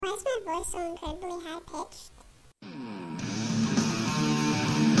voice so incredibly high-pitched?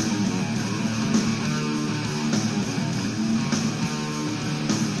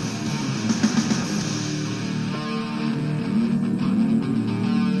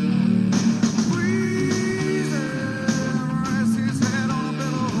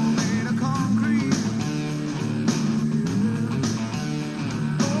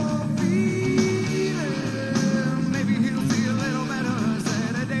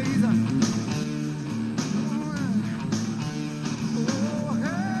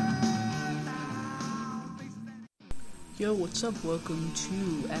 Yo, what's up? Welcome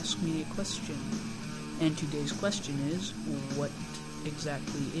to Ask Me a Question. And today's question is, what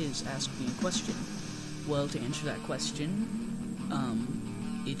exactly is Ask Me a Question? Well, to answer that question,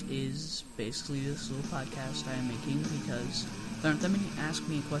 it is basically this little podcast I am making because there aren't that many Ask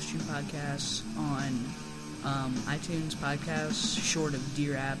Me a Question podcasts on iTunes podcasts short of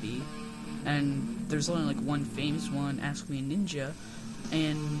Dear Abby. And there's only like one famous one, Ask Me a Ninja,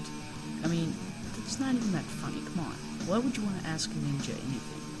 and, I mean, it's not even that funny, come on. Why would you want to ask a ninja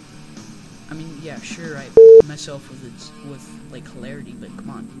anything? I mean, yeah, sure, I myself with like hilarity, but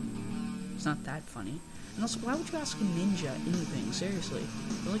come on. It's not that funny. And also, why would you ask a ninja anything? Seriously.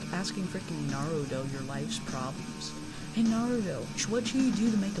 You're like asking freaking Naruto your life's problems. Hey Naruto, what should you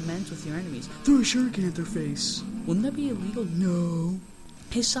do to make amends with your enemies? Throw a shuriken at their face. Wouldn't that be illegal? No.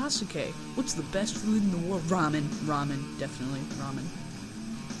 Hey Sasuke, what's the best food in the world? Ramen. Ramen. Definitely ramen.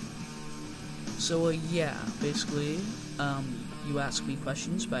 So, yeah, basically, you ask me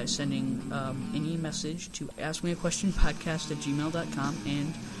questions by sending any message to askmeaquestionpodcast@gmail.com,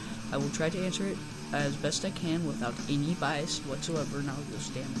 and I will try to answer it as best I can without any bias whatsoever, not those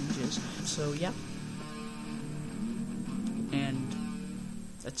damn ninjas. So, yeah. And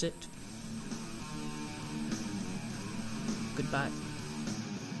that's it. Goodbye.